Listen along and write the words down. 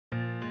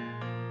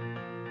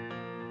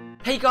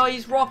Hey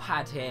guys,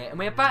 ROBHADD here, and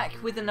we're back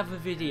with another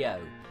video.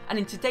 And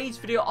in today's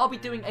video, I'll be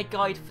doing a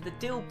guide for the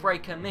Deal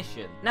Breaker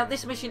mission. Now,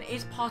 this mission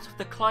is part of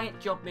the client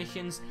job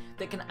missions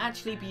that can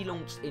actually be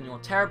launched in your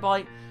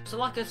Terrorbyte. So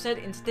like I've said,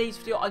 in today's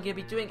video, I'm going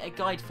to be doing a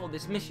guide for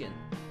this mission.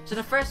 So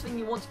the first thing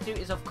you want to do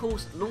is, of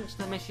course, launch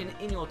the mission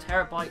in your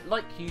Terrorbyte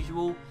like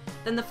usual.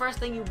 Then the first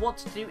thing you want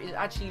to do is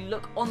actually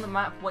look on the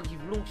map once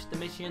you've launched the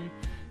mission.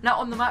 Now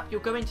on the map,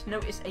 you're going to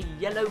notice a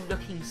yellow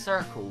looking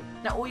circle.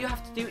 Now all you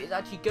have to do is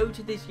actually go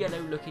to this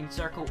yellow looking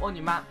circle on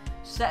your map,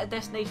 set a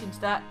destination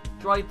to that,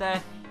 drive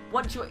there.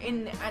 Once you're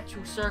in the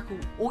actual circle,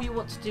 all you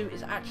want to do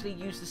is actually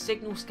use the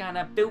signal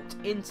scanner built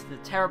into the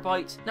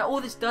Terrorbyte. Now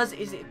all this does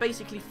is it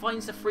basically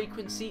finds the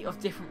frequency of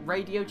different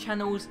radio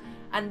channels,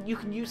 and you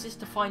can use this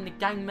to find the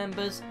gang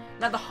members.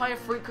 Now the higher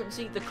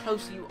frequency, the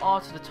closer you are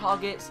to the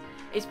targets.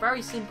 It's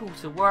very simple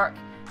to work.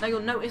 Now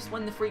you'll notice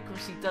when the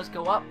frequency does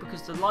go up,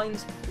 because the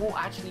lines will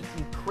actually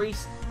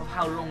increase of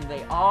how long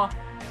they are.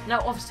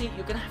 Now obviously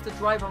you're going to have to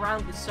drive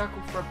around this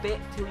circle for a bit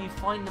till you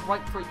find the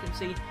right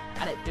frequency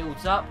and it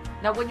builds up.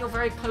 Now when you're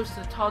very close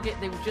to the target,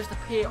 they will just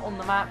appear on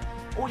the map.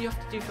 All you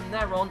have to do from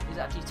there on is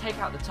actually take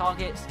out the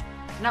targets.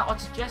 Now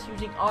I'd suggest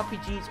using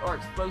RPGs or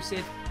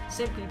explosive,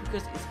 simply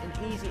because it's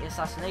an easy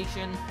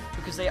assassination,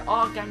 because they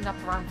are ganged up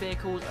around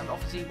vehicles, and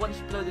obviously once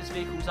you blow those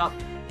vehicles up,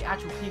 the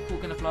actual people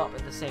are going to blow up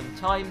at the same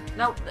time.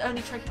 Now the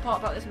only tricky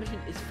part about this mission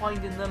is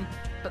finding them,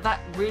 but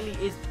that really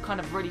is kind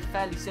of really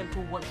fairly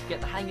simple once you get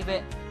the hang of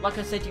it. Like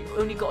I said, you've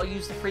only got to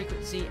use the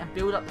frequency and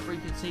build up the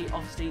frequency.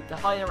 Obviously the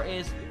higher it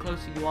is, the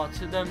closer you are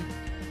to them.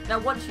 Now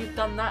once you've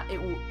done that,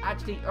 it will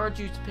actually urge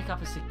you to pick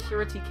up a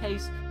security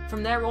case.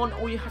 From there on,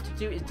 all you have to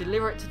do is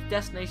deliver it to the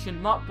destination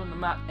marked on the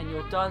map and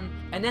you're done,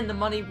 and then the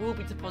money will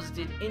be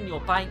deposited in your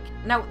bank.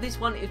 Now this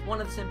one is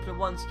one of the simpler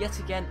ones yet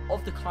again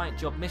of the client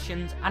job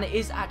missions, and it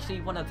is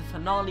actually one of the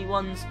finale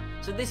ones.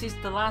 So this is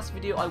the last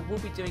video I will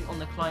be doing on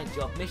the client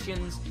job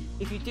missions.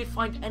 If you did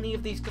find any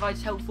of these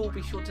guides helpful,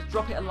 be sure to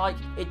drop it a like.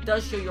 It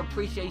does show your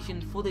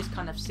appreciation for this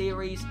kind of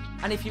series.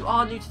 And if you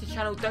are new to the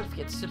channel, don't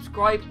forget to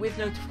subscribe with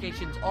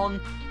notifications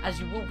on, as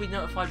you will be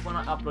notified when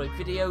I upload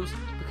videos,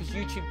 because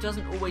YouTube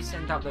doesn't always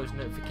send out those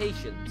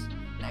notifications.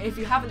 Now if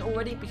you haven't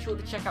already, be sure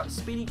to check out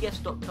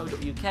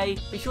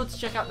speedygifts.co.uk. Be sure to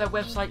check out their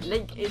website,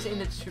 link is in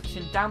the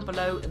description down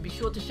below, and be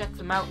sure to check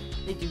them out.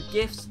 They do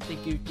gifts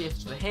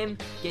for him,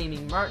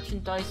 gaming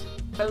merchandise,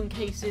 phone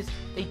cases.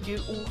 They do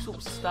all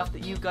sorts of stuff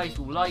that you guys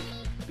will like.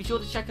 Be sure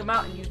to check them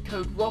out and use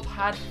code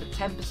ROBHADD for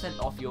 10%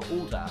 off your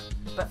order.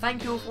 But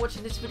thank you all for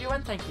watching this video,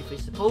 and thank you for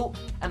your support,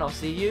 and I'll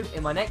see you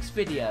in my next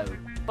video.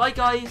 Bye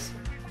guys!